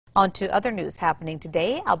On to other news happening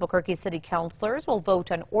today. Albuquerque City Councilors will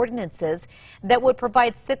vote on ordinances that would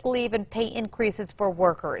provide sick leave and pay increases for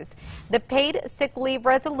workers. The paid sick leave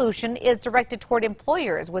resolution is directed toward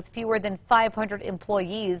employers with fewer than 500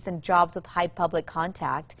 employees and jobs with high public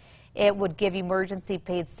contact. It would give emergency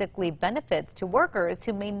paid sick leave benefits to workers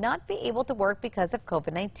who may not be able to work because of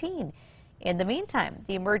COVID-19. In the meantime,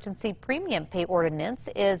 the emergency premium pay ordinance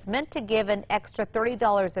is meant to give an extra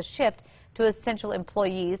 $30 a shift to essential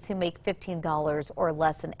employees who make $15 or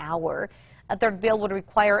less an hour. A third bill would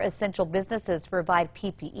require essential businesses to provide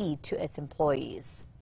PPE to its employees.